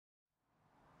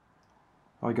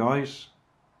Hi guys,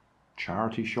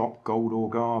 charity shop Gold or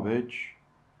Garbage.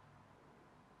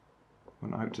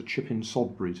 Went out to Chipping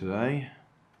Sodbury today.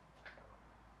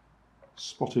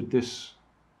 Spotted this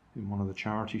in one of the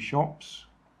charity shops.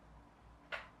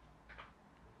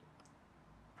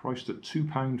 Priced at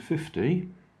 £2.50.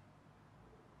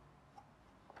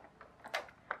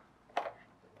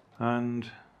 And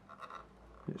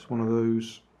it's one of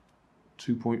those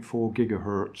 2.4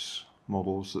 gigahertz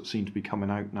models that seem to be coming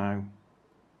out now.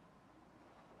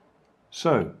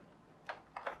 So,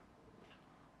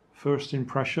 first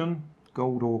impression,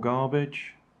 Gold or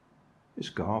Garbage? It's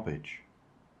garbage.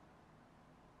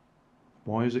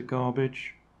 Why is it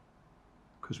garbage?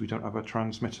 Because we don't have a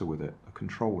transmitter with it, a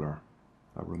controller,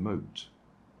 a remote.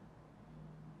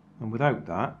 And without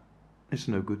that, it's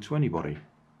no good to anybody.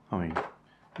 I mean,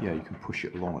 yeah, you can push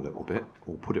it along a little bit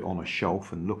or put it on a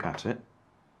shelf and look at it,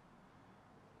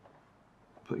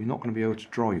 but you're not going to be able to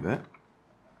drive it.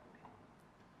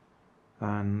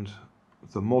 And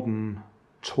the modern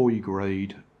toy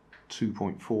grade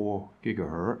 2.4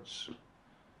 gigahertz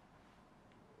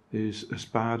is as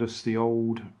bad as the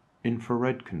old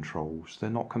infrared controls.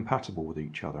 They're not compatible with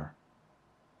each other.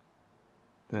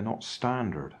 They're not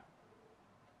standard.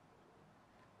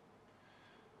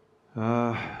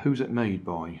 Who's it made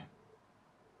by?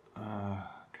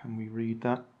 Can we read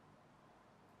that?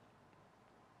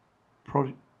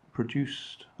 Product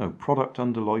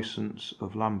under license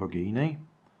of Lamborghini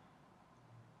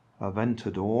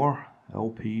Aventador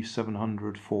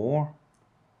LP700-4,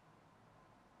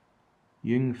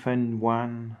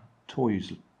 Jianfengyuan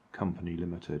Toys Co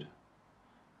Ltd,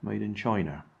 made in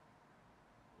China.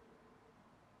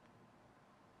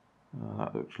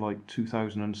 That looks like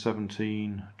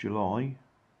 2017 July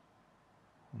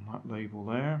on that label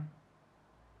there.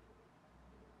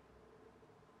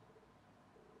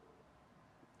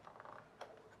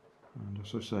 And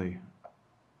as I say,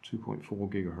 2.4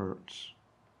 gigahertz.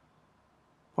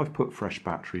 I've put fresh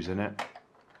batteries in it,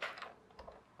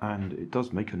 and it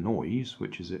does make a noise,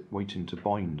 which is it waiting to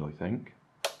bind, I think.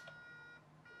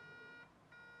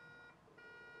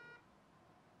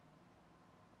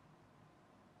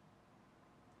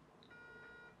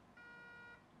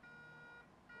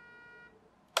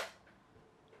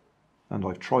 And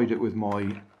I've tried it with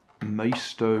my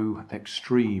Maisto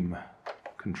Extreme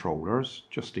controllers,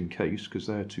 just in case, because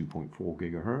they're 2.4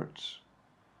 gigahertz.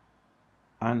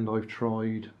 And I've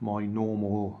tried my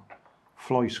normal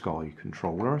FlySky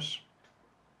controllers,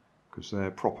 because they're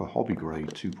proper hobby grade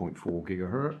 2.4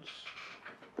 gigahertz.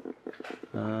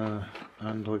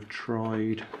 And I've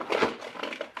tried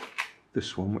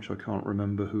this one, which I can't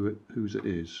remember whose it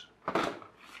is.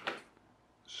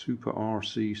 Super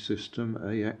RC System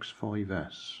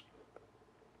AX5S,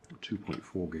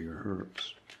 2.4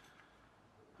 gigahertz.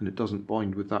 And it doesn't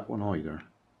bind with that one either.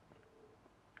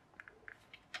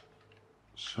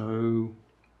 So,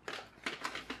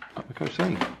 like I was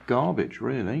saying, garbage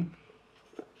really.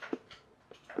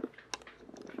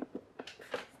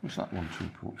 Was that one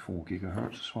 2.4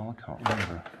 gigahertz as well? I can't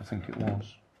remember. I think it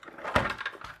was.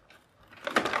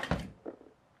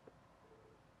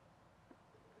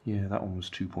 Yeah, that one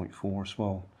was 2.4 as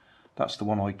well. That's the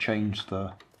one I changed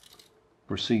the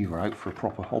receiver out for a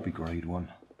proper hobby grade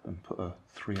one and put a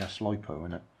 3S LiPo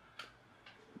in it.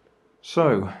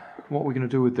 So, what are we going to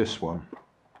do with this one?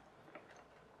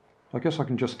 I guess I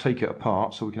can just take it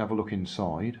apart so we can have a look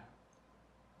inside,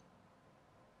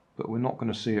 but we're not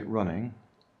going to see it running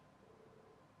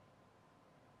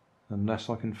unless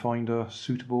I can find a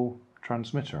suitable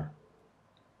transmitter.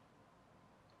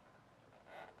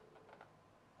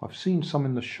 I've seen some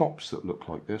in the shops that look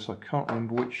like this. I can't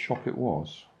remember which shop it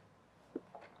was.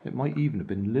 It might even have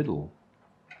been Lidl.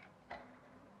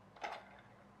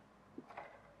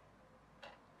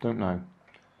 Don't know.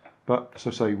 But, as I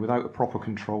say, without a proper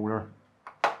controller,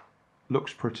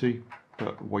 looks pretty,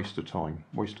 but waste of time,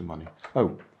 waste of money.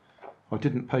 Oh, I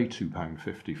didn't pay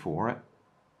 £2.50 for it,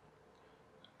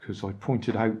 because I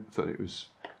pointed out that it was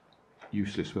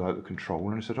useless without the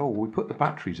controller, and I said, oh, we put the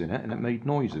batteries in it and it made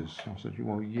noises. I said,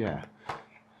 well, yeah,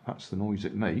 that's the noise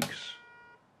it makes,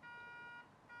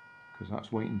 because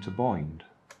that's waiting to bind.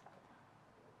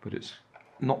 But it's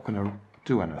not going to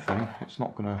do anything. It's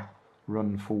not going to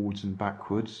run forwards and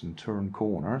backwards and turn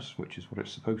corners, which is what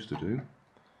it's supposed to do.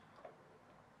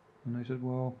 And they said,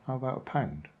 well, how about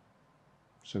 £1?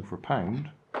 So for £1,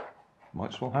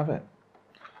 might as well have it.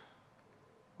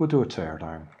 We'll do a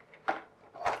teardown.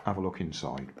 Have a look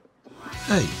inside.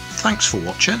 Hey, thanks for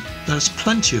watching. There's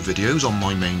plenty of videos on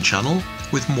my main channel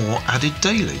with more added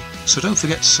daily, so don't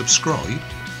forget to subscribe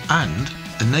and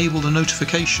enable the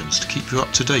notifications to keep you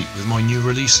up to date with my new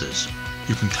releases.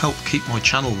 You can help keep my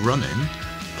channel running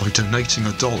by donating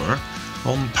 $1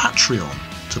 on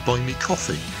Patreon to buy me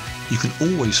coffee. You can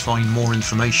always find more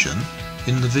information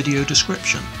in the video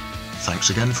description. Thanks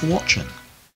again for watching.